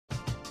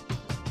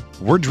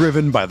We're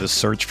driven by the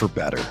search for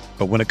better.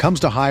 But when it comes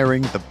to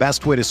hiring, the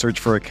best way to search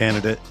for a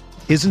candidate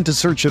isn't to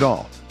search at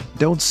all.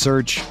 Don't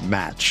search,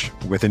 match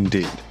with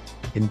Indeed.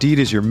 Indeed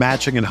is your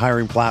matching and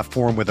hiring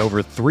platform with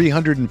over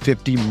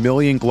 350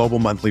 million global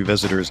monthly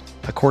visitors,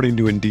 according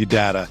to Indeed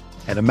data,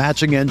 and a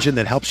matching engine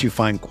that helps you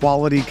find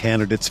quality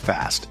candidates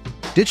fast.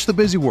 Ditch the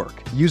busy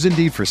work. Use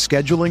Indeed for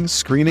scheduling,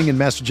 screening, and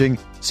messaging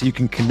so you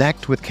can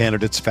connect with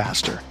candidates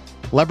faster.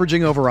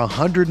 Leveraging over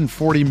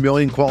 140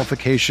 million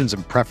qualifications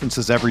and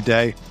preferences every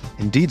day,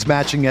 Indeed's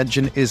matching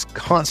engine is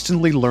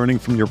constantly learning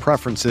from your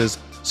preferences,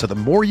 so the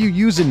more you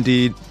use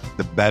Indeed,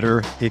 the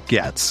better it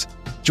gets.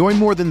 Join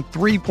more than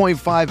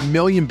 3.5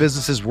 million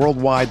businesses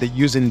worldwide that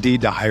use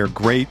Indeed to hire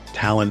great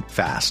talent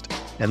fast.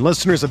 And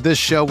listeners of this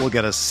show will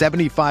get a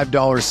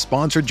 $75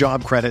 sponsored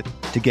job credit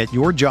to get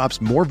your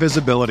jobs more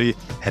visibility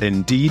at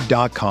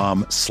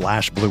Indeed.com/Blue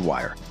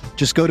Wire.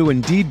 Just go to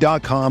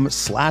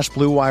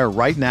Indeed.com/Blue Wire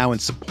right now and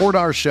support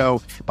our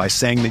show by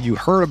saying that you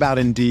heard about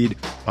Indeed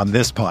on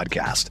this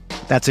podcast.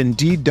 That's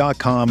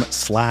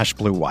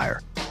Indeed.com/Blue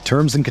Wire.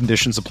 Terms and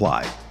conditions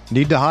apply.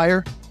 Need to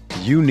hire?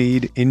 You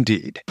need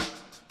Indeed.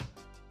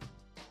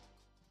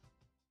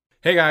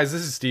 Hey guys,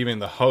 this is Steven,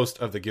 the host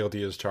of the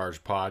Guilty as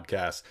Charged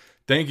podcast.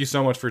 Thank you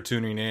so much for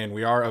tuning in.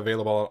 We are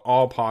available on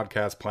all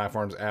podcast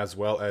platforms as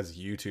well as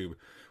YouTube.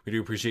 We do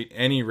appreciate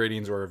any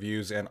ratings or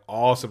reviews and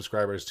all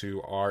subscribers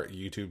to our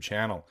YouTube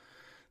channel.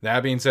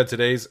 That being said,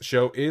 today's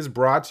show is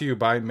brought to you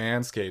by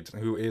Manscaped,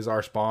 who is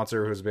our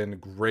sponsor, who has been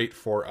great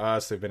for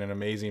us. They've been an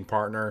amazing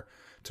partner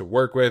to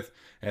work with,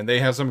 and they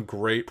have some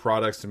great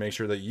products to make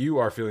sure that you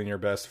are feeling your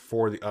best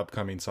for the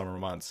upcoming summer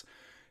months.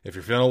 If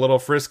you're feeling a little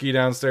frisky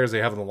downstairs,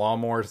 they have the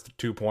Lawnmower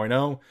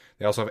 2.0.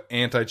 They also have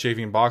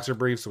anti-chafing boxer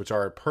briefs, which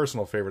are a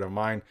personal favorite of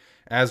mine,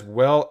 as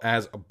well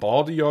as a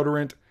ball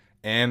deodorant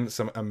and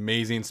some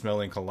amazing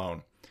smelling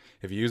cologne.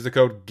 If you use the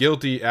code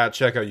GUILTY at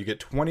checkout, you get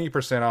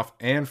 20% off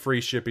and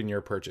free shipping your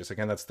purchase.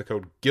 Again, that's the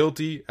code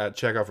GUILTY at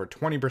checkout for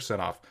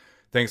 20% off.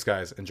 Thanks,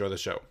 guys. Enjoy the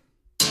show.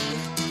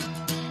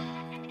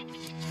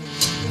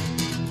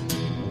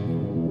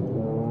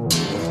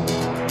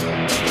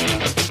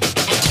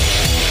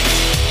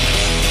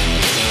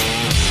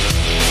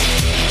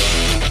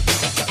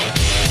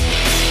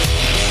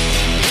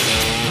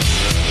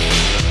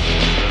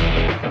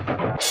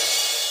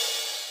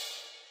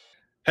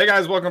 Hey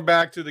guys, welcome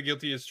back to the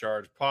Guilty as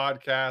Charged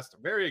podcast.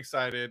 Very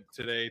excited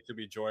today to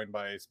be joined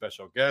by a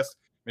special guest,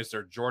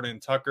 Mr.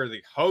 Jordan Tucker,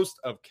 the host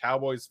of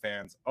Cowboys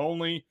Fans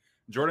Only.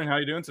 Jordan, how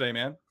you doing today,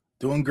 man?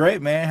 Doing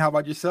great, man. How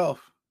about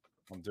yourself?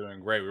 I'm doing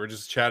great. We were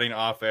just chatting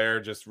off air,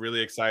 just really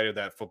excited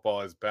that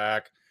football is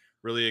back.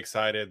 Really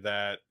excited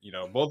that,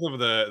 both of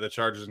the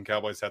Chargers and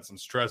Cowboys had some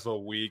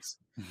stressful weeks.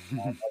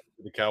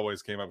 The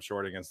Cowboys came up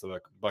short against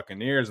the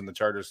Buccaneers, and the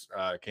Chargers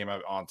came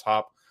out on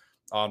top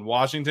on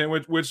Washington,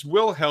 which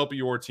will help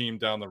your team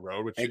down the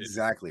road. Which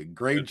exactly,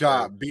 great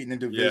job beating the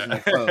divisional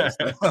foes.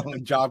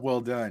 Job well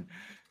done.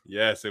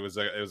 Yes, it was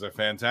a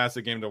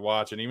fantastic game to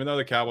watch, and even though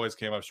the Cowboys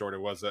came up short,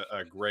 it was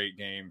a great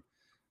game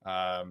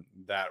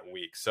that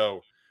week.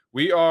 So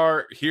we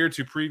are here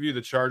to preview the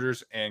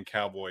Chargers and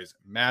Cowboys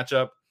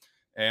matchup,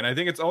 and I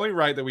think it's only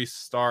right that we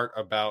start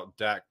about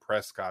Dak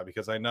Prescott,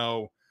 because I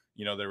know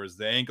there was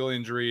the ankle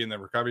injury and the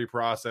recovery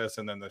process,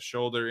 and then the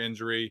shoulder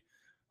injury.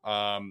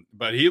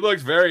 But he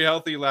looked very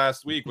healthy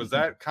last week. Was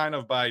that kind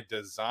of by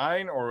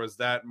design, or was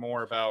that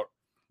more about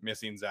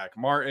missing Zach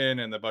Martin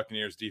and the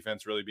Buccaneers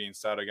defense really being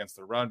stout against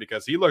the run?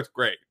 Because he looked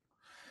great.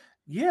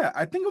 Yeah,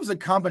 I think it was a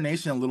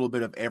combination, a little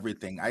bit of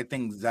everything. I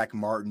think Zach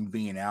Martin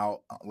being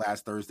out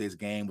last Thursday's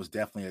game was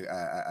definitely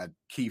a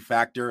key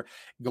factor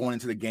going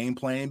into the game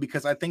plan,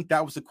 because I think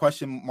that was a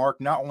question mark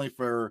not only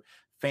for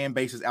fan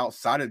bases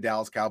outside of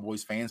Dallas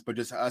Cowboys fans, but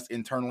just us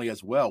internally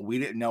as well. We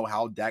didn't know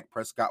how Dak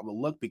Prescott would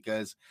look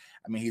because,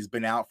 he's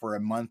been out for a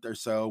month or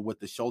so with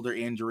the shoulder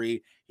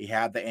injury. He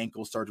had the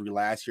ankle surgery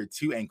last year,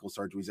 2 ankle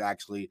surgeries,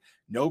 actually,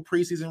 no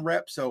preseason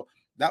reps. So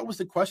that was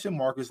the question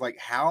mark, is like,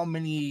 how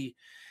many,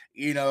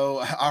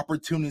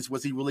 opportunities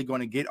was he really going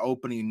to get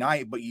opening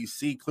night? But you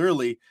see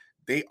clearly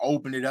they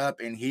opened it up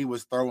and he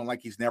was throwing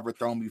like he's never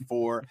thrown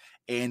before.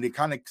 And to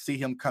kind of see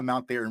him come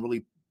out there and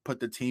really put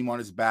the team on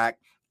his back,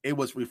 it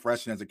was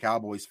refreshing as a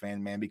Cowboys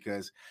fan, man,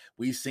 because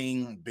we've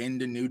seen Ben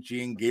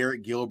DiNucci and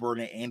Garrett Gilbert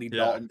and Andy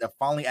Dalton to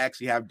finally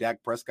actually have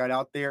Dak Prescott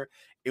out there.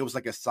 It was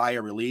like a sigh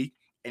of relief,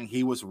 and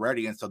he was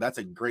ready. And so that's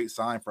a great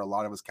sign for a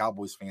lot of us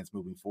Cowboys fans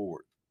moving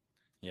forward.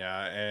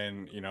 Yeah,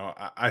 and,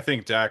 I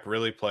think Dak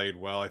really played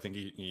well. I think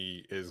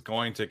he is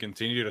going to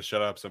continue to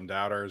shut up some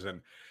doubters.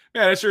 And,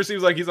 man, it sure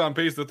seems like he's on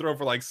pace to throw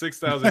for like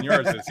 6,000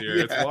 yards this year.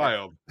 Yeah. It's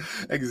wild.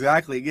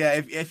 Exactly. Yeah,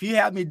 if you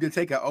had me to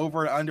take an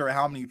over and under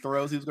how many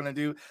throws he was going to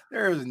do,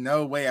 there is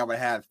no way I would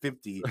have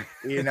 50,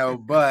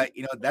 But,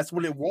 that's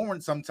what it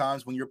warrants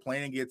sometimes when you're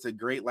playing against a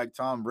great like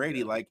Tom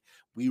Brady. Like,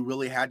 we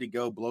really had to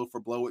go blow for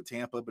blow with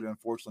Tampa, but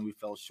unfortunately we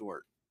fell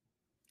short.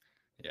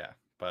 Yeah.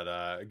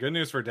 But good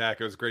news for Dak.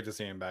 It was great to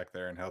see him back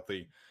there and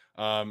healthy.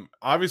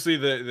 Obviously,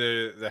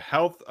 the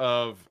health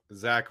of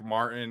Zach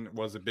Martin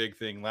was a big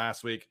thing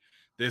last week.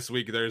 This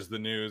week, there's the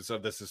news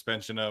of the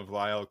suspension of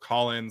Lyle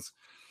Collins.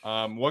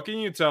 What can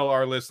you tell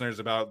our listeners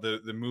about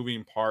the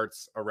moving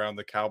parts around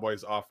the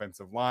Cowboys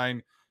offensive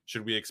line?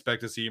 Should we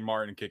expect to see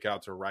Martin kick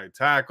out to right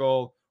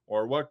tackle,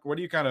 or what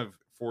do you kind of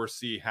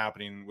foresee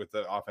happening with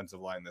the offensive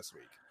line this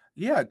week?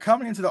 Yeah,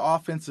 coming into the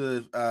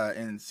offensive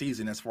and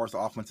season, as far as the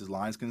offensive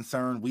line is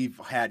concerned, we've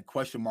had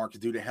question marks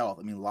due to health.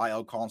 I mean,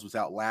 Lyle Collins was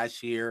out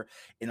last year,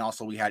 and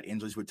also we had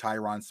injuries with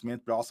Tyron Smith,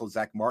 but also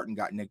Zach Martin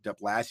got nicked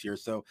up last year.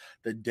 So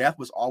the depth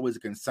was always a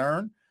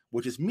concern,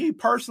 which is me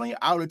personally.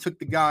 I would have took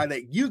the guy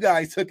that you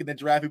guys took in the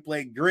draft who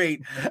played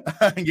great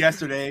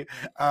yesterday,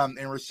 and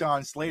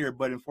Rashawn Slater,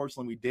 but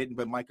unfortunately we didn't.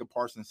 But Micah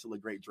Parsons is still a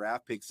great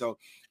draft pick. So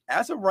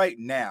as of right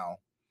now,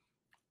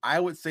 I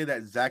would say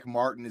that Zach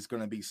Martin is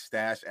going to be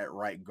stashed at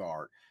right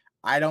guard.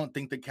 I don't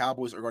think the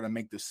Cowboys are going to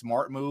make the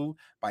smart move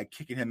by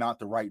kicking him out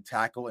the right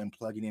tackle and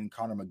plugging in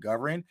Connor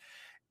McGovern.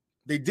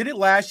 They did it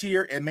last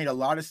year. It made a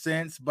lot of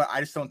sense, but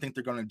I just don't think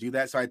they're going to do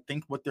that. So I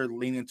think what they're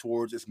leaning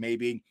towards is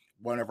maybe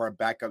one of our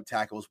backup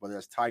tackles, whether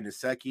it's Ty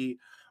Nsekhe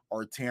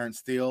or Terrence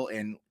Steele.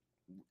 And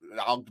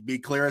I'll be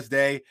clear as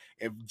day,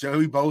 if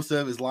Joey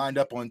Bosa is lined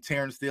up on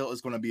Terrence Steele,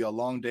 it's going to be a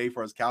long day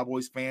for us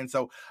Cowboys fans.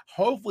 So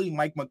hopefully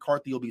Mike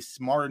McCarthy will be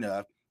smart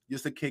enough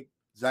just to kick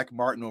Zach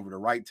Martin over to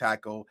right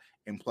tackle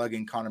and plug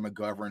in Connor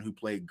McGovern, who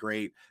played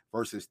great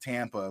versus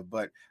Tampa.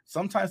 But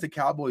sometimes the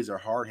Cowboys are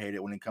hard-headed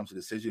when it comes to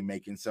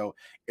decision-making. So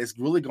it's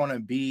really going to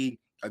be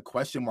a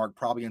question mark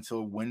probably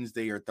until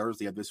Wednesday or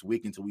Thursday of this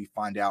week until we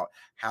find out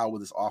how will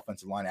this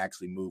offensive line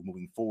actually move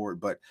moving forward.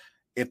 But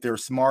if they're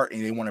smart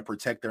and they want to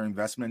protect their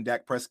investment in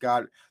Dak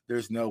Prescott,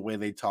 there's no way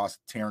they toss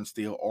Terrence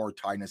Steele or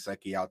Ty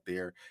Nsekhe out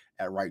there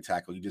at right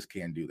tackle. You just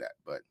can't do that,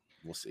 but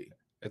we'll see.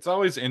 It's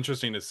always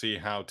interesting to see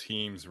how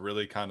teams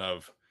really kind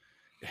of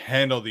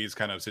handle these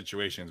kind of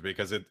situations,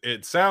 because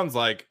it sounds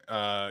like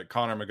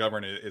Connor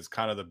McGovern is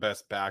kind of the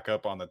best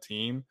backup on the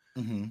team.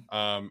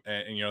 Mm-hmm.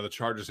 And you know, the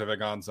Chargers have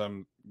gone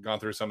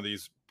through some of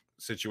these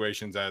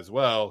situations as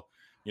well.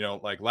 You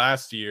know, like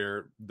last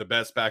year, the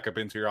best backup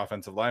interior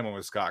offensive lineman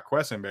was Scott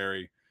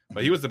Quessenberry,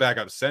 but he was the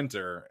backup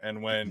center.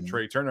 And when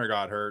Trey Turner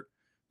got hurt,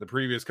 the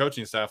previous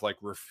coaching staff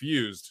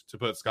refused to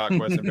put Scott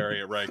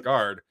Quessenberry at right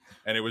guard.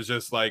 And it was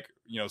just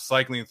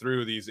cycling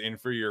through these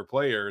inferior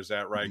players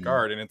at right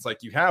guard. And it's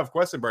like, you have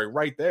Quessenberry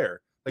right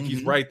there.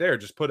 He's right there.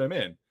 Just put him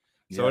in.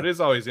 So it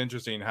is always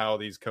interesting how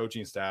these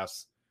coaching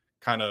staffs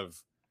kind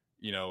of,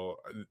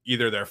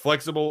 either they're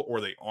flexible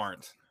or they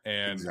aren't.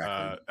 And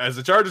exactly. As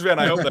a Chargers fan,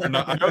 I hope they're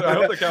not. I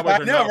hope the Cowboys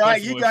are not.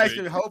 Right? You guys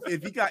should hope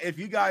if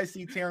you guys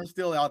see Terrence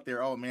Steele out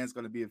there, oh man, it's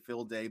going to be a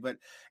field day. But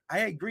I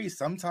agree.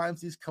 Sometimes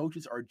these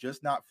coaches are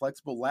just not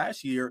flexible.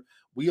 Last year,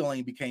 we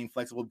only became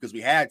flexible because we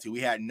had to.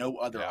 We had no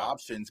other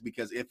options,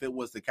 because if it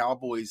was the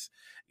Cowboys,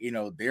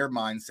 their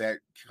mindset,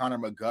 Connor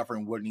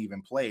McGovern wouldn't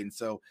even play. And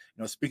so,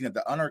 speaking of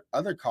the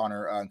other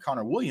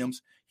Connor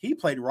Williams, he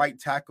played right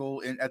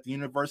tackle at the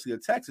University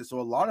of Texas.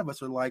 So a lot of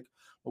us are like,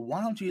 well,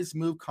 why don't you just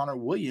move Connor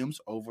Williams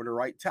over to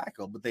right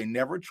tackle? But they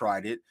never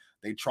tried it.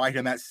 They tried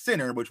him at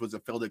center, which was a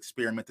failed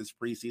experiment this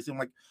preseason.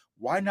 Like,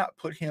 why not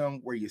put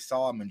him where you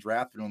saw him and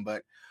drafted him?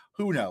 But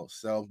who knows?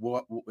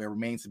 So it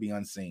remains to be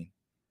unseen.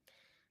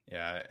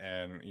 Yeah,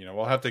 and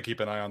we'll have to keep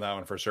an eye on that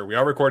one for sure. We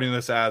are recording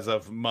this as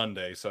of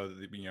Monday, so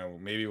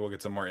maybe we'll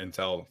get some more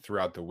intel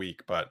throughout the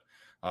week, but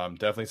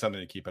definitely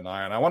something to keep an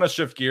eye on. I want to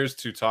shift gears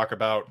to talk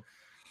about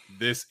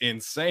this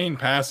insane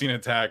passing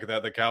attack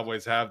that the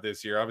Cowboys have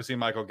this year. Obviously,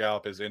 Michael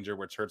Gallup is injured,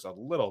 which hurts a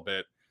little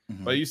bit,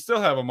 but you still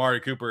have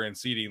Amari Cooper and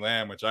CeeDee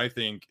Lamb, which I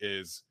think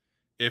is,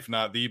 if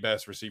not the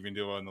best receiving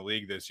duo in the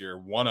league this year,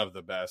 one of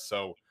the best.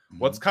 So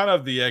what's kind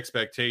of the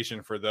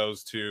expectation for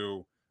those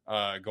two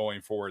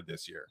going forward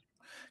this year?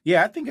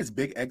 Yeah, I think it's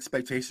big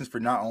expectations for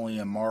not only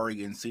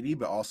Amari and CeeDee,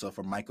 but also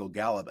for Michael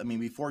Gallup. I mean,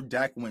 before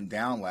Dak went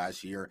down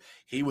last year,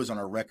 he was on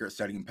a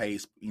record-setting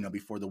pace,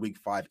 before the Week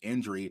 5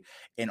 injury,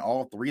 and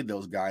all three of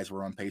those guys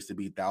were on pace to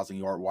be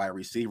 1,000-yard wide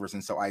receivers.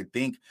 And so I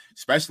think,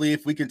 especially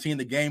if we continue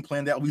the game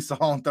plan that we saw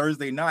on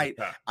Thursday night,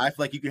 I feel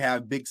like you can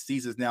have big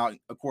seasons. Now,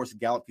 of course,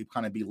 Gallup could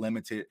kind of be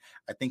limited.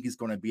 I think he's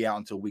going to be out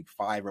until Week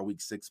 5 or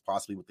Week 6,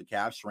 possibly with the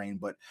calf strain.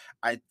 But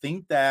I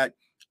think that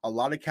a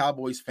lot of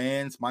Cowboys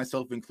fans,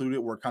 myself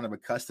included, were kind of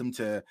accustomed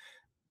to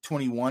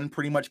 21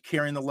 pretty much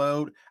carrying the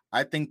load.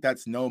 I think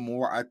that's no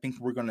more. I think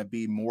we're going to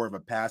be more of a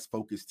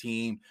pass-focused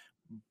team,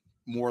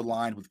 more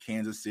aligned with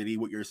Kansas City,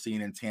 what you're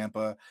seeing in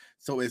Tampa.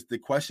 So is the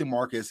question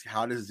mark is,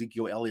 how does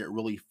Ezekiel Elliott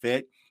really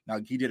fit? Now,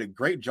 he did a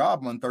great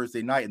job on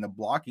Thursday night in the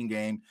blocking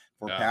game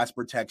for pass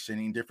protection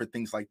and different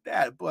things like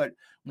that. But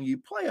when you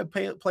play a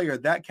player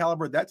that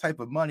caliber, that type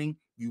of money,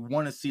 you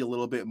want to see a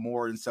little bit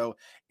more. And so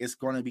it's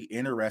going to be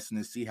interesting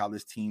to see how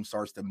this team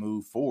starts to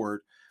move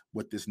forward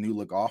with this new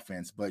look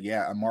offense. But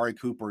yeah, Amari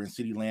Cooper and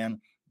CeeDee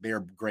Lamb, they're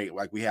great.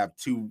 Like, we have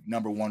two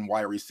number one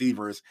wide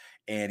receivers,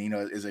 and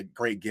is a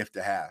great gift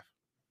to have.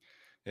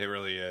 It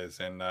really is.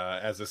 And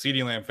as a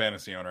CD Lamb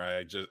fantasy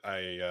owner,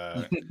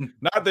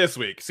 not this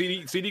week.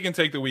 CD can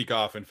take the week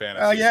off in Oh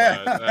fantasy,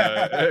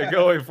 yeah. but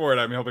going forward,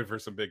 I'm hoping for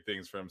some big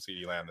things from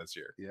CD Lamb this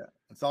year. Yeah,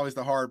 it's always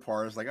the hard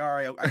part. It's like, all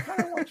right, I kind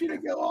of want you to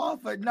go off,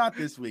 but not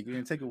this week. We're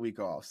gonna take a week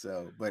off.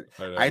 So, but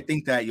I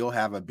think that you'll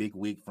have a big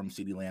week from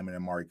CeeDee Lamb and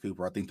Amari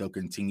Cooper. I think they'll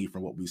continue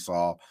from what we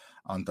saw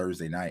on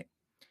Thursday night.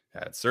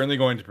 Yeah, it's certainly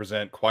going to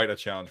present quite a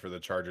challenge for the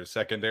Chargers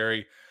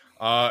secondary.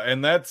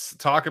 And let's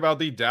talk about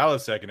the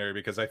Dallas secondary,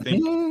 because I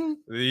think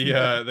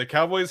the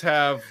Cowboys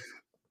have.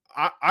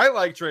 I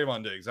like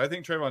Trayvon Diggs. I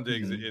think Trayvon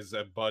Diggs is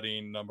a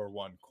budding number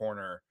one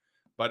corner.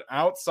 But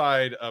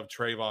outside of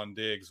Trayvon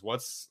Diggs,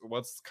 what's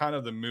kind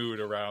of the mood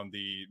around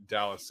the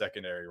Dallas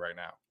secondary right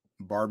now?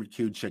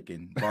 Barbecue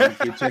chicken.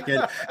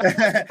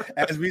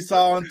 As we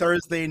saw on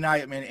Thursday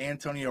night, man,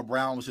 Antonio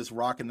Brown was just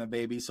rocking the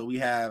baby. So we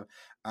have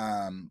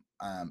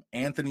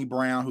Anthony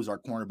Brown, who's our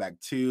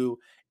cornerback 2,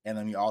 and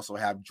then we also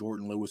have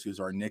Jordan Lewis, who's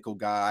our nickel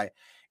guy.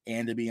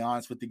 And to be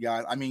honest with you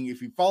guys, I mean,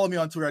 if you follow me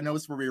on Twitter, I know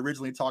it's where we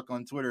originally talked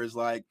on Twitter, is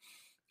like,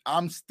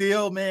 I'm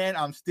still,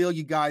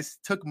 you guys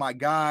took my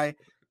guy,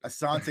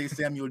 Asante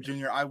Samuel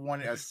Jr. I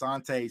wanted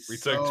Asante. We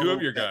took 2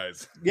 of your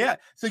guys. Yeah.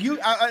 So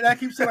I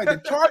keep saying,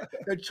 like,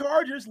 the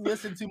Chargers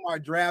listened to my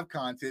draft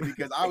content,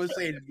 because I was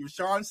saying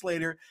Rashawn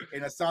Slater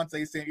and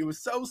Asante Samuel. It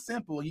was so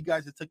simple. You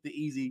guys just took the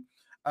easy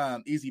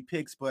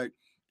picks, but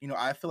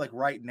I feel like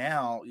right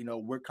now,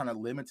 we're kind of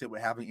limited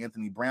with having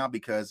Anthony Brown,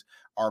 because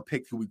our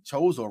pick who we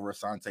chose over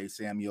Asante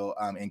Samuel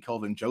and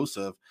Kelvin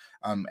Joseph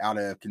out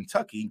of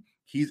Kentucky,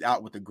 he's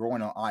out with the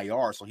groin on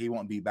IR, so he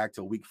won't be back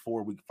till week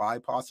 4, week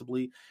 5,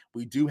 possibly.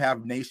 We do have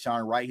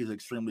Nahshon Wright. He's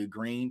extremely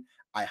green.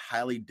 I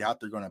highly doubt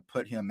they're going to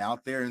put him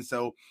out there. And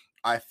so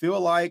I feel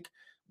like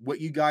what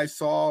you guys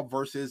saw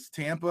versus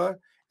Tampa,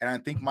 and I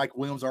think Mike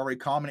Williams already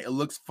commented, it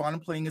looks fun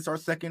playing against our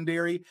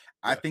secondary. Yeah.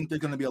 I think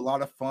there's going to be a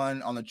lot of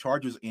fun on the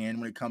Chargers end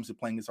when it comes to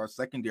playing against our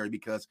secondary,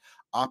 because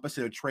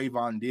opposite of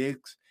Trayvon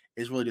Diggs,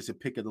 is really just a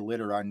pick of the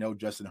litter. I know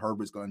Justin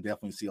Herbert's going to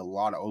definitely see a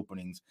lot of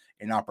openings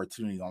and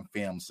opportunity on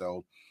film.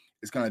 So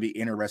it's going to be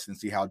interesting to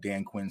see how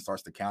Dan Quinn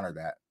starts to counter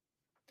that.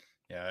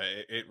 Yeah,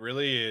 it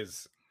really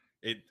is.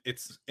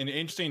 It's an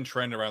interesting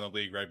trend around the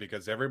league, right?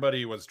 Because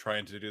everybody was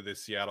trying to do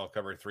this Seattle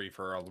cover 3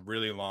 for a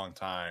really long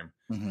time.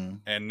 Mm-hmm.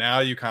 And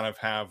now you kind of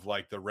have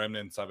like the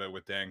remnants of it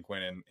with Dan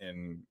Quinn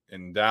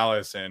in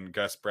Dallas and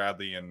Gus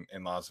Bradley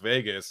in Las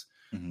Vegas.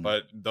 Mm-hmm.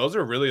 But those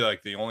are really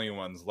like the only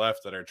ones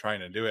left that are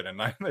trying to do it. And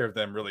neither of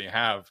them really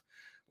have.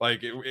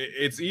 Like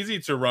it's easy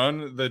to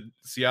run the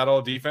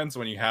Seattle defense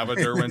when you have a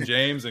Derwin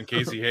James and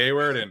Casey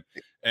Hayward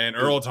and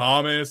Earl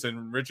Thomas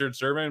and Richard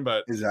Sherman,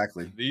 but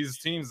exactly these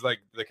teams like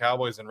the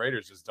Cowboys and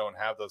Raiders just don't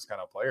have those kind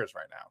of players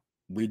right now.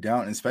 We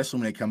don't, especially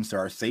when it comes to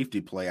our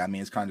safety play. I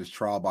mean, it's kind of just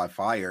trial by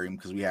fire,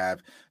 because we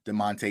have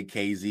DeMonte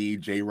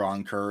KZ,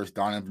 J-Ron Kearse,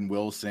 Donovan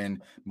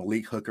Wilson,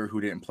 Malik Hooker, who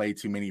didn't play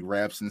too many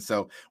reps. And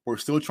so we're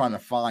still trying to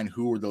find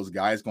who are those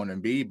guys going to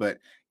be, but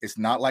it's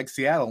not like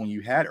Seattle when you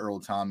had Earl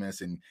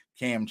Thomas and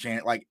Cam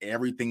Chan, like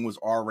everything was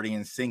already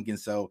in sync. And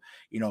so,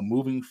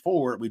 moving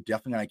forward, we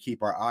definitely got to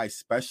keep our eye,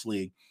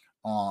 especially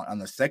on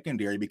the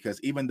secondary, because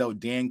even though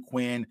Dan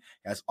Quinn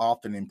has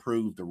often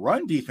improved the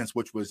run defense,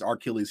 which was our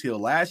Achilles heel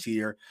last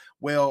year,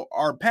 well,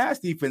 our pass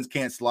defense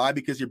can't slide,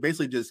 because you're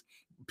basically just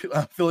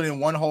filling in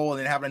one hole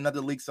and then having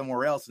another leak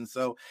somewhere else. And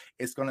so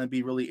it's going to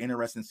be really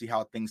interesting to see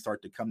how things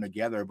start to come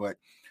together. But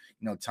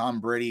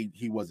Tom Brady,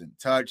 he wasn't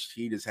touched.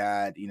 He just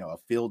had, a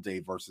field day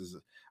versus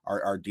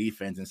our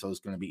defense. And so it's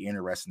going to be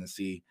interesting to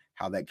see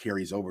how that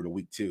carries over to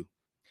week 2.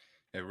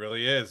 It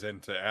really is.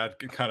 And to add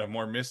kind of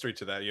more mystery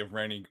to that, you have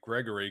Randy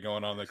Gregory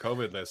going on the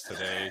COVID list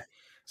today.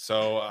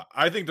 So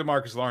I think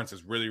DeMarcus Lawrence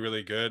is really,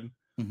 really good.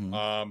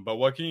 Mm-hmm. But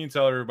what can you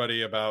tell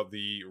everybody about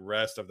the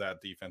rest of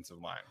that defensive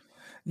line?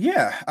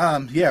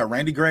 Yeah,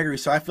 Randy Gregory.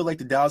 So I feel like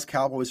the Dallas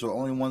Cowboys are the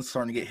only ones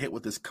starting to get hit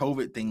with this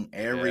COVID thing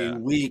every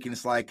week. And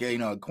it's like,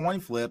 a coin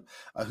flip,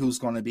 who's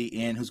going to be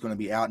in, who's going to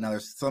be out. Now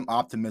there's some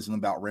optimism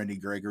about Randy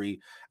Gregory.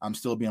 I'm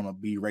still being able to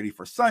be ready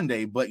for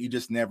Sunday, but you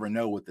just never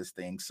know with this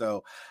thing.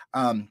 So,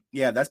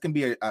 that's going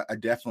to be a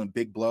definitely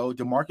big blow.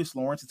 DeMarcus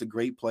Lawrence is a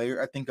great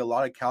player. I think a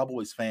lot of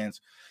Cowboys fans,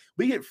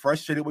 we get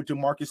frustrated with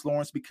DeMarcus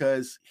Lawrence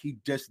because he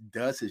just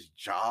does his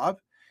job.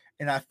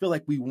 And I feel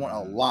like we want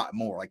a lot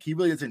more. Like, he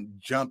really doesn't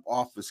jump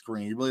off the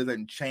screen. He really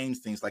doesn't change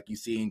things like you've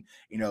seen,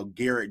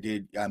 Garrett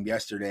did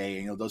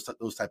yesterday, and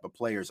those type of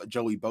players,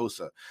 Joey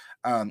Bosa.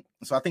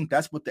 So I think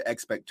that's what the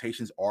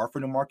expectations are for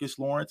DeMarcus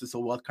Lawrence. And so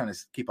we'll kind of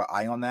keep an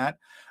eye on that.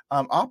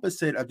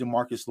 Opposite of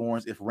DeMarcus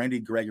Lawrence, if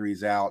Randy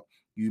Gregory's out,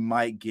 you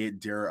might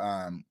get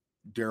Daryl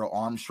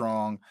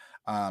Armstrong,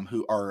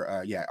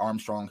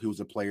 Armstrong, who was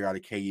a player out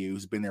of KU,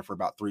 who's been there for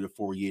about 3 to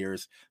 4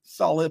 years.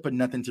 Solid, but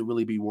nothing to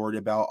really be worried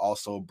about.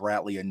 Also,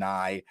 Bradley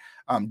Anae,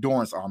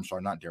 Dorrance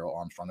Armstrong, not Daryl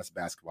Armstrong. That's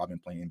basketball. I've been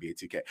playing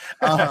NBA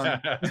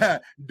 2K.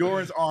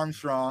 Dorrance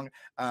Armstrong.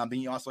 Then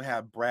you also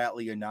have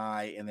Bradley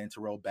Anae and then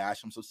Terrell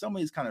Basham. So some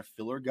of these kind of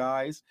filler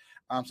guys.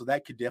 So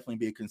that could definitely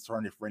be a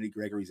concern if Randy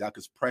Gregory's out,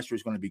 because pressure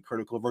is going to be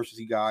critical versus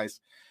you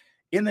guys.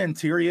 In the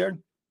interior,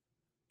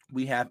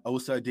 We have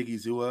Osa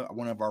Digizua,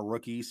 one of our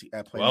rookies,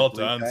 playing Well at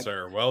 3 done, tech.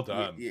 sir. Well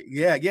done.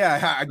 Yeah,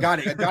 I got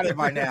it. I got it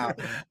by now.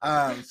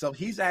 So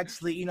he's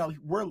actually,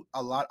 we're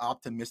a lot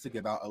optimistic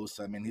about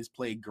Osa. I mean, he's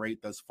played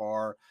great thus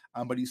far,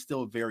 but he's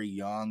still very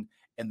young.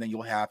 And then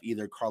you'll have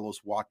either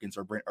Carlos Watkins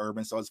or Brent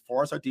Urban. So as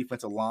far as our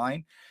defensive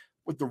line,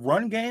 with the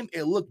run game,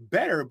 it looked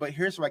better. But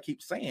here's what I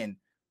keep saying.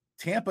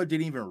 Tampa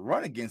didn't even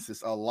run against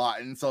us a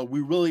lot. And so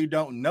we really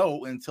don't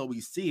know until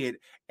we see it.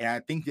 And I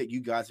think that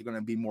you guys are going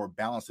to be more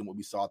balanced than what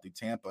we saw through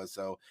Tampa.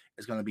 So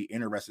it's going to be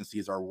interesting to see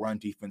as our run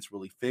defense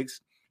really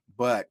fixed.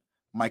 But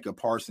Micah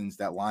Parsons,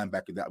 that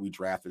linebacker that we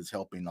drafted, is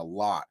helping a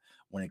lot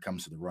when it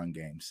comes to the run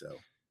game. So,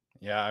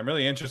 yeah, I'm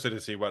really interested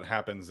to see what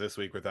happens this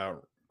week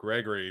without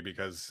Gregory,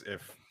 because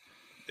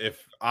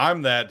if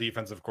I'm that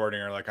defensive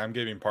coordinator, like, I'm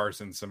giving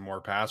Parsons some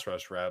more pass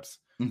rush reps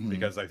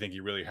because I think he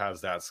really has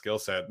that skill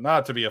set,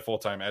 not to be a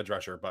full-time edge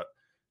rusher, but,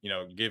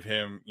 give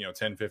him,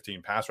 10,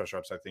 15 pass rush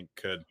reps, I think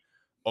could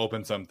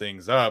open some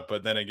things up.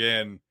 But then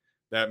again,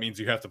 that means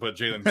you have to put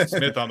Jalen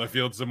Smith on the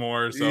field some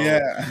more. So yeah,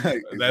 that's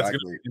exactly. going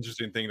to be an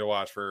interesting thing to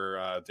watch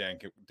for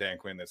Dan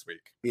Quinn this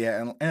week.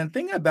 Yeah, and the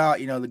thing about,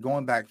 the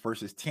going back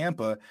versus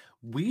Tampa,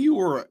 we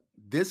were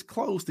this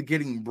close to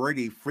getting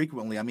Brady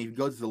frequently. I mean, if you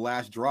go to the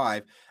last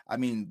drive, I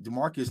mean,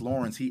 DeMarcus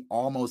Lawrence, he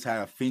almost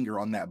had a finger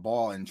on that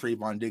ball, and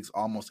Trayvon Diggs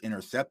almost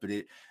intercepted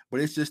it.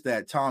 But it's just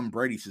that Tom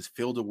Brady's just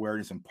field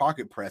awareness and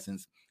pocket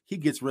presence, he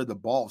gets rid of the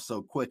ball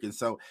so quick. And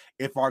so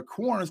if our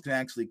corners can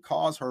actually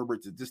cause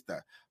Herbert to just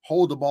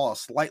hold the ball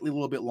a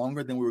little bit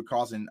longer than we were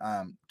causing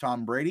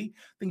Tom Brady,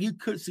 then you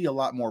could see a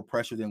lot more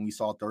pressure than we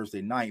saw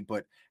Thursday night.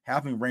 But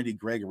having Randy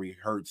Gregory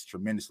hurts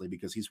tremendously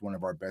because he's one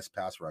of our best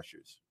pass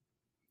rushers.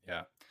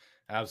 Yeah,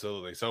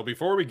 absolutely. So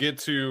before we get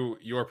to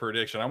your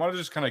prediction, I want to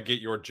just kind of get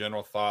your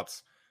general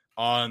thoughts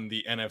on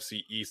the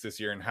NFC East this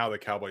year and how the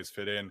Cowboys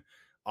fit in.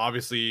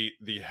 Obviously,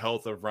 the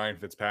health of Ryan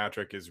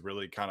Fitzpatrick is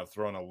really kind of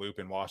throwing a loop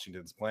in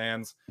Washington's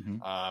plans.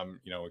 I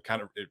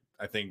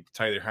think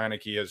Tyler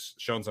Heineke has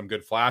shown some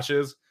good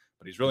flashes,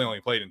 but he's really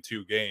only played in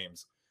 2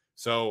 games.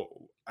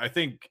 So I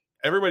think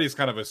everybody's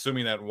kind of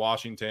assuming that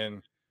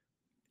Washington,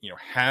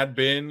 had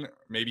been,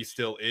 maybe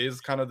still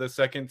is, kind of the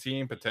second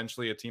team,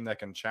 potentially a team that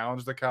can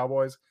challenge the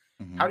Cowboys.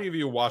 How do you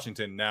view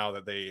Washington now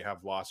that they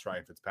have lost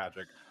Ryan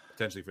Fitzpatrick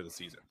potentially for the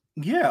season?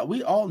 Yeah,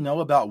 we all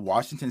know about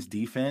Washington's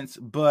defense,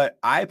 but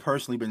I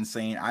personally been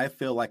saying I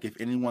feel like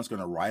if anyone's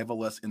going to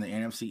rival us in the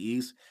NFC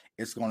East,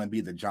 it's going to be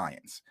the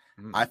Giants.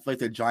 I feel like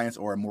the Giants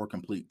are a more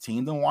complete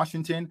team than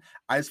Washington.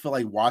 I just feel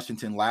like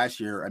Washington last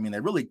year, I mean, they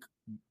really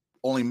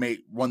only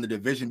won the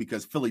division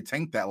because Philly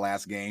tanked that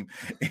last game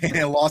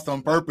and lost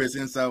on purpose.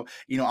 And so,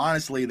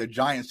 honestly, the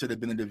Giants should have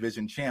been the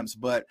division champs.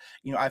 But,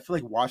 I feel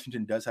like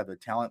Washington does have the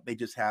talent. They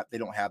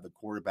don't have the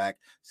quarterback,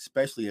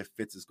 especially if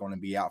Fitz is going to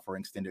be out for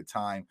an extended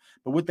time.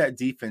 But with that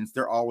defense,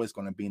 they're always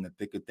going to be in the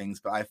thick of things.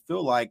 But I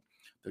feel like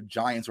the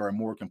Giants are a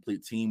more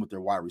complete team with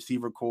their wide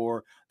receiver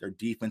core. Their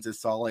defense is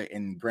solid.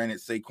 And granted,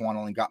 Saquon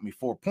only got me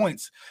 4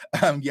 points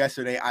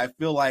yesterday. I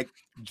feel like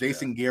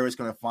Jason Garrett is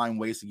going to find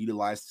ways to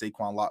utilize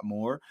Saquon a lot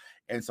more.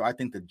 And so I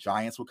think the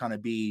Giants will kind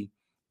of be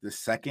the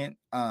second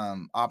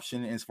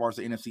option as far as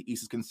the NFC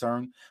East is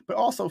concerned. But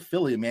also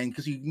Philly, man,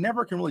 because you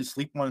never can really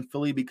sleep on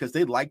Philly because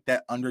they like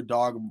that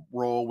underdog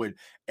role when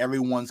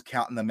everyone's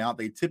counting them out.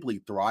 They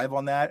typically thrive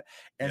on that.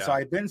 And so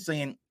I've been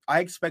saying, I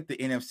expect the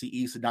NFC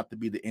East not to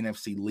be the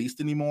NFC least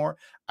anymore.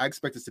 I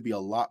expect us to be a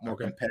lot more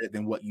competitive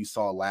than what you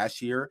saw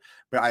last year.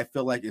 But I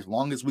feel like as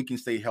long as we can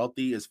stay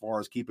healthy as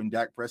far as keeping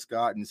Dak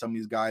Prescott and some of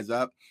these guys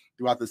up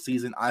throughout the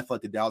season, I feel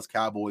like the Dallas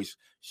Cowboys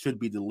should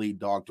be the lead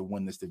dog to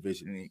win this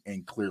division,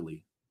 and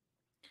clearly.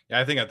 Yeah,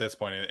 I think at this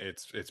point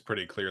it's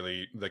pretty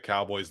clearly the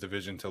Cowboys'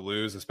 division to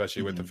lose,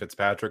 especially with the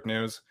Fitzpatrick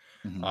news.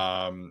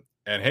 And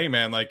hey,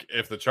 man, like,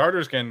 if the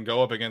Chargers can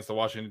go up against the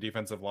Washington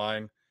defensive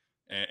line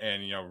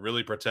and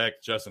really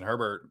protect Justin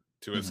Herbert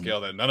to a scale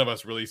that none of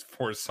us really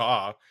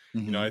foresaw,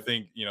 I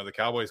think the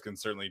Cowboys can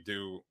certainly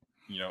do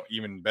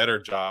even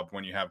better job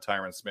when you have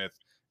Tyron Smith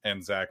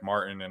and Zach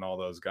Martin and all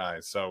those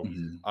guys. So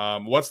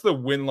what's the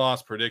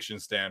win-loss prediction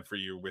stand for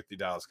you with the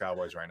Dallas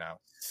Cowboys right now?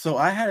 So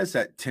I had us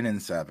at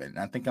 10-7.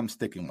 I think I'm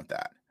sticking with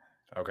that.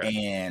 Okay.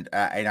 And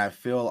I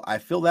feel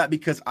that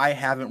because I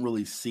haven't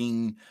really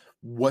seen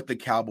what the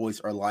Cowboys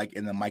are like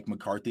in the Mike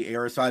McCarthy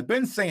era. So I've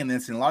been saying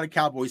this, and a lot of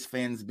Cowboys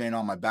fans have been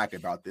on my back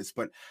about this,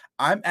 but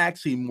I'm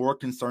actually more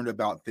concerned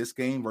about this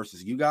game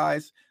versus you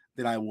guys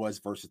than I was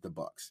versus the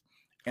Bucs.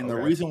 And the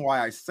reason why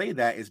I say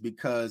that is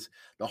because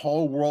the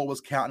whole world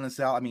was counting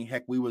us out. I mean,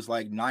 heck, we was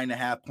like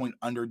 9.5-point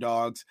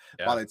underdogs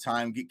by the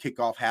time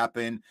kickoff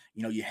happened.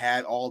 You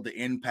had all the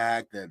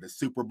impact, the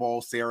Super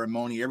Bowl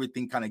ceremony,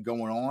 everything kind of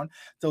going on.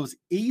 So it's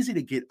easy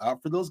to get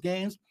up for those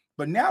games.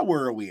 But now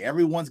where are we?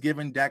 Everyone's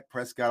giving Dak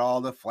Prescott all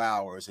the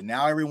flowers, and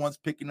now everyone's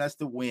picking us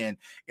to win.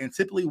 And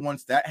typically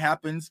once that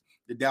happens,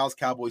 the Dallas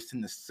Cowboys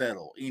tend to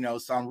settle.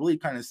 So I'm really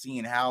kind of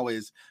seeing how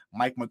is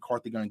Mike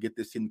McCarthy going to get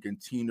this team to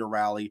continue to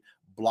rally,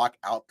 block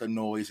out the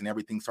noise and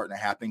everything starting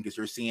to happen, because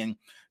you're seeing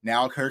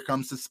now here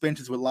comes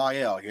suspensions with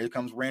Lyle. Here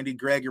comes Randy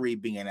Gregory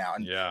being out.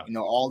 And,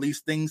 all these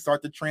things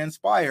start to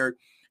transpire.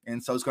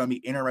 And so it's going to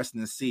be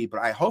interesting to see.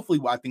 But I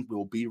think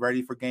we'll be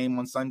ready for game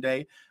on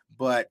Sunday.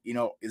 But,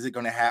 is it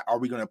going to are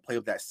we going to play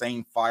with that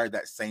same fire,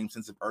 that same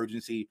sense of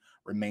urgency?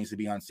 Remains to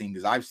be unseen,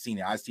 because I've seen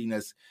it. I've seen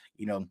us,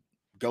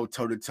 go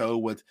toe-to-toe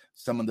with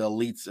some of the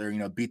elites,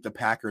 or beat the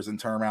Packers and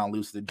turn around,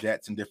 lose the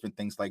Jets and different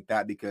things like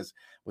that, because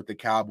with the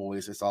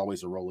Cowboys, it's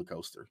always a roller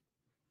coaster.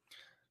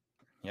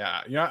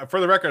 Yeah.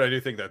 For the record, I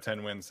do think that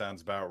 10 wins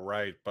sounds about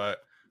right, but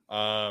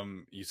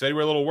you said you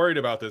were a little worried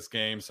about this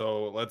game,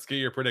 so let's get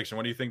your prediction.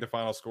 What do you think the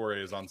final score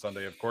is on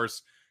Sunday? Of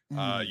course,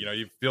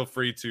 you feel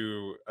free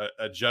to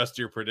adjust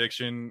your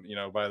prediction,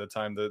 by the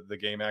time the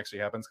game actually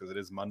happens, because it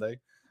is Monday.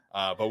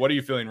 But what are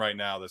you feeling right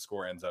now the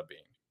score ends up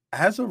being?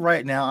 As of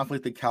right now, I feel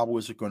like the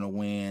Cowboys are going to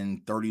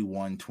win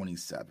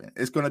 31-27.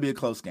 It's going to be a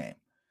close game.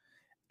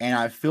 And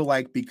I feel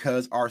like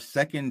because our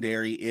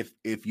secondary,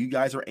 if you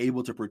guys are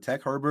able to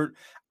protect Herbert,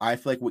 I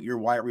feel like with your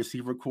wide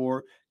receiver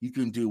core, you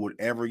can do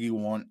whatever you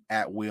want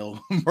at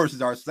will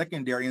versus our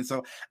secondary. And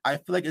so I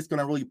feel like it's going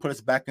to really put us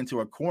back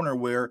into a corner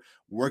where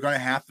we're going to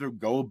have to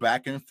go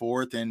back and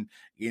forth and,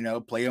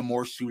 play a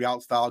more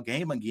shootout style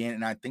game again.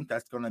 And I think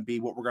that's going to be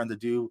what we're going to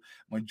do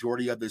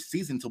majority of the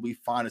season until we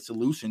find a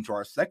solution to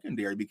our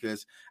secondary,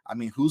 because,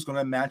 who's going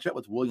to match up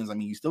with Williams?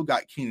 You still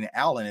got Keenan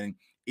Allen, and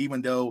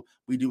even though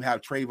we do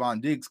have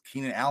Trayvon Diggs,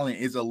 Keenan Allen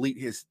is elite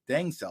his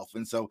dang self.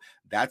 And so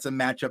that's a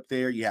matchup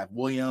there. You have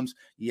Williams.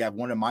 You have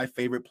one of my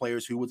favorite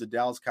players who was a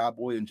Dallas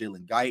Cowboy, and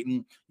Jalen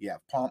Guyton. You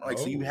have Palmer.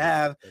 So you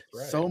have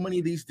so many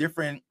of these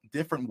different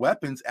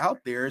weapons out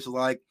there. It's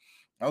like,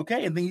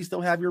 okay. And then you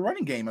still have your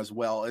running game as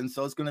well. And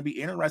so it's going to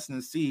be interesting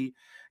to see,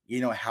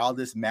 how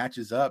this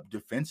matches up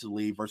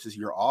defensively versus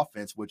your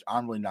offense, which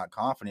I'm really not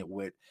confident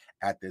with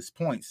at this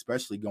point,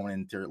 especially going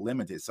into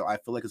limited. So I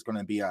feel like it's going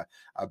to be a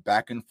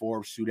back and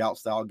forth shootout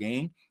style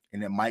game,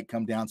 and it might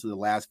come down to the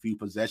last few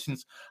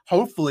possessions.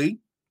 Hopefully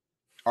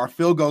our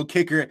field goal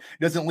kicker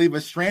doesn't leave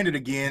us stranded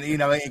again,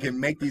 and can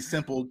make these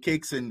simple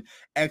kicks and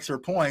extra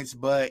points,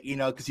 but,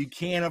 because you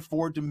can't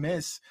afford to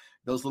miss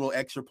those little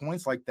extra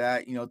points like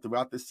that,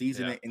 throughout the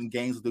season in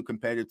games with the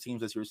competitive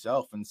teams as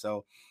yourself. And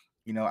so,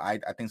 I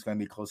think it's going to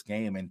be a close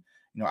game. And,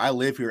 I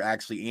live here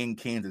actually in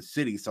Kansas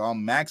City, so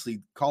I'm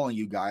actually calling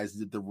you guys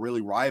the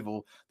really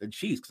rival the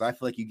Chiefs, because I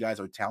feel like you guys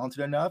are talented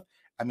enough.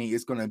 You're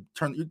going to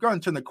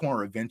turn the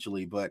corner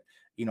eventually, but,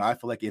 I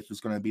feel like if it's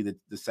going to be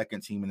the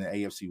second team in the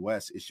AFC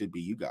West, it should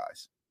be you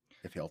guys,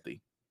 if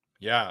healthy.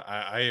 Yeah,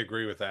 I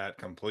agree with that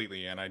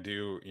completely. And I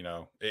do,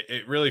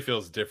 it really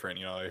feels different.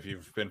 If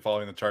you've been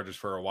following the Chargers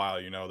for a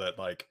while, that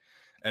like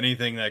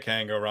anything that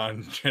can go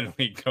wrong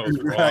generally goes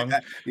wrong.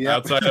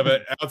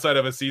 outside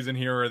of a season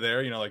here or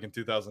there, like in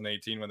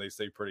 2018 when they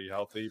stay pretty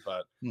healthy.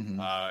 But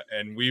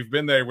and we've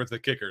been there with the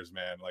kickers,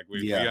 man. Like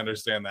we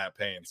understand that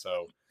pain.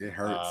 So it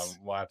hurts.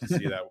 We'll have to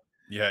see that.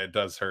 Yeah, it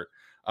does hurt.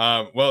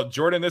 Well,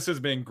 Jordan, this has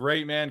been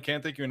great, man.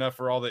 Can't thank you enough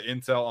for all the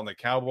intel on the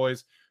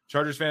Cowboys.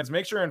 Chargers fans,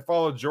 make sure and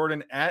follow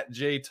Jordan at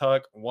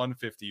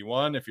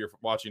JTuck151. If you're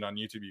watching on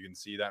YouTube, you can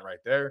see that right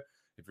there.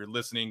 If you're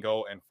listening,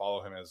 go and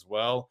follow him as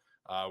well.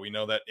 We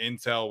know that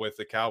intel with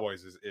the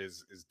Cowboys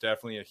is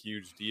definitely a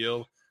huge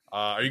deal.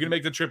 Are you going to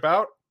make the trip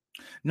out?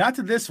 Not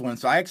to this one.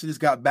 So I actually just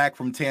got back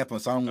from Tampa,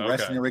 so I'm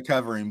resting and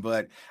recovering.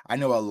 But I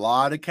know a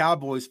lot of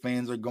Cowboys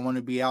fans are going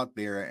to be out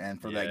there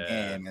and for that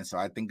game. And so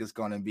I think it's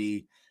going to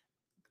be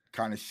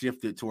kind of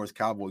shifted towards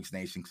Cowboys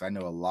Nation, because I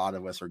know a lot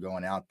of us are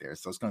going out there.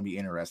 So it's going to be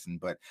interesting.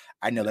 But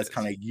I know that's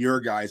kind of your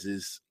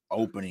guys'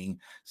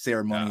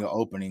 ceremonial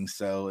opening.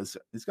 So it's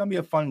going to be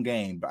a fun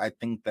game. But I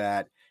think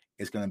that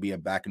it's going to be a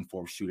back and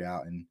forth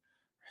shootout. And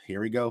here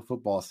we go,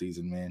 football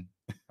season, man.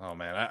 Oh,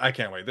 man, I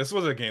can't wait. This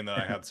was a game that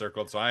I had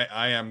circled. So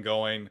I am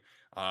going.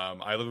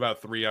 I live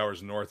about 3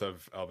 hours north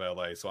of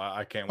LA. So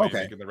I can't wait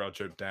making the road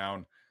trip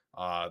down.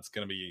 It's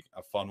going to be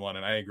a fun one.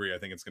 And I agree. I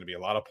think it's going to be a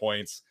lot of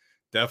points.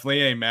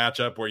 Definitely a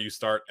matchup where you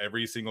start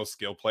every single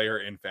skill player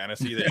in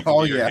fantasy that you can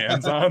get your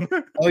hands on.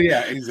 Oh,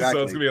 yeah, exactly.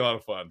 So it's going to be a lot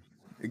of fun.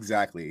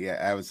 Exactly.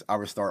 Yeah, I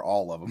would start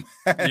all of them.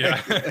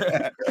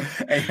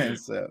 And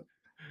so.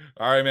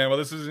 All right, man. Well,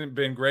 this has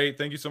been great.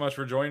 Thank you so much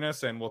for joining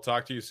us, and we'll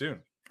talk to you soon.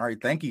 All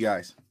right. Thank you,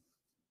 guys.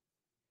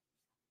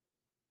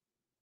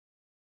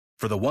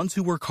 For the ones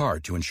who work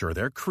hard to ensure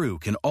their crew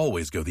can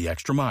always go the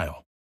extra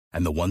mile,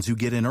 and the ones who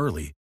get in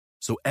early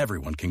so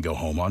everyone can go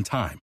home on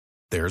time,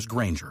 there's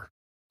Grainger,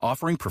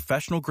 offering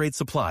professional-grade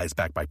supplies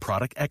backed by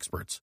product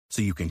experts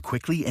so you can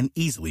quickly and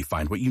easily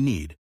find what you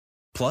need.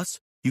 Plus,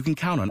 you can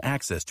count on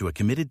access to a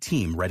committed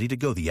team ready to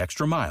go the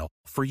extra mile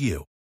for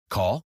you.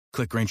 Call,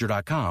 click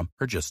Grainger.com,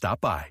 or just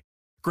stop by.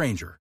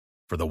 Grainger,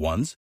 for the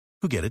ones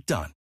who get it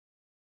done.